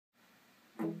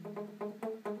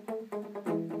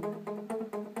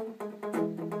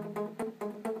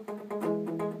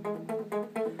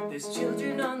There's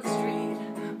children on the street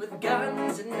with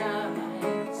guns and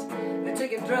knives. They're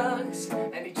taking drugs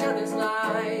and each other's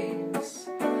lives.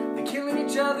 They're killing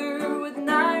each other with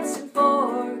knives and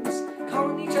forks,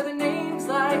 calling each other names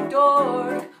like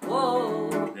dork.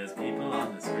 Whoa. There's people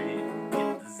on the street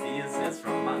getting diseases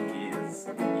from monkeys.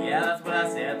 Yeah, that's what I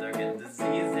said, they're getting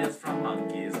diseases from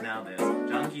monkeys. Now there's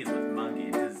junkies with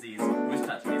monkey disease. Who's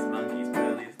touching these monkeys?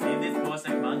 Please leave these poor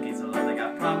sick monkeys alone. They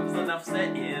got problems enough as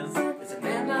it is. There's a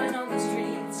man lying on the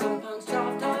street, some punk's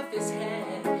chopped off his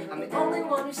head. I'm the only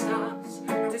one who stops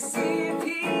to see if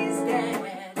he's dead.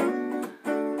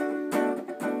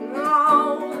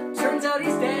 No, turns out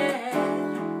he's dead.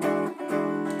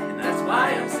 And that's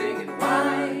why I'm singing,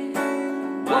 why?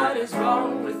 What is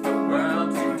wrong with the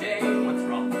world today? What's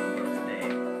wrong with the world today?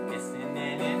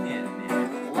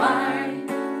 Why?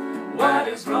 What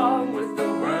is wrong with the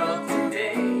world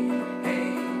today?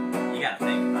 Hey. You gotta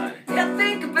think about it. Yeah,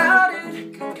 think about it.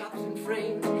 Good cops been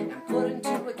framed and put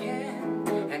into a can,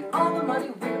 and all the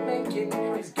money we're making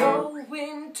is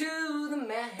going to the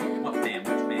man. What man?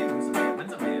 Which man? Who's a man?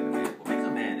 When's a man a man? What makes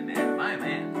a man a man? Am I a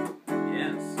man?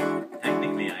 Yes.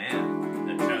 Technically I am.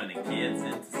 They're turning kids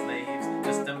into slaves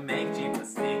just to make cheaper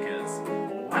sneakers.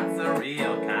 What's the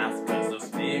real cost? Cause those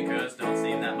sneakers don't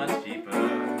seem that much cheaper.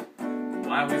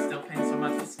 Why are we still paying so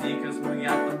much for sneakers when we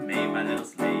got them made by little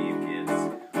slave kids?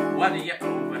 What are your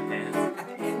overheads? At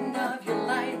the end of your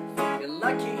life, you're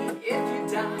lucky if you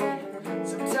die.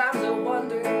 Sometimes I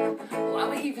wonder why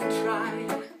we even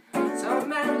tried. Some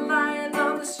man lying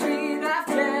on the street half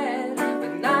dead,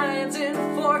 with knives and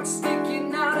forks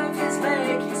sticking out of his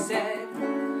leg. He said,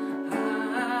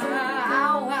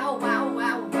 ow, ow, ow,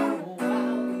 ow, ow,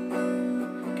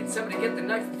 ow. Can somebody get the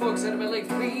knife and forks out of my legs,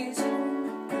 please?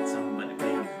 Can somebody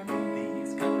please remove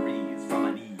these calories from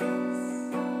my knees?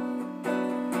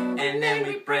 And then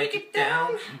we break it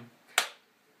down.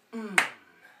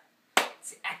 It's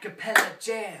the acapella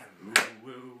jam.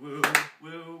 Woo, woo,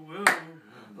 woo, woo, woo.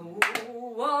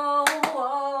 Whoa,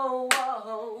 whoa,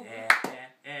 whoa. Yeah, yeah,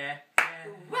 yeah, yeah.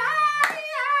 Why?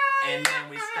 And then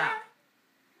we stop.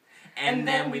 And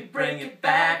then we bring it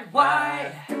back.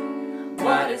 Why?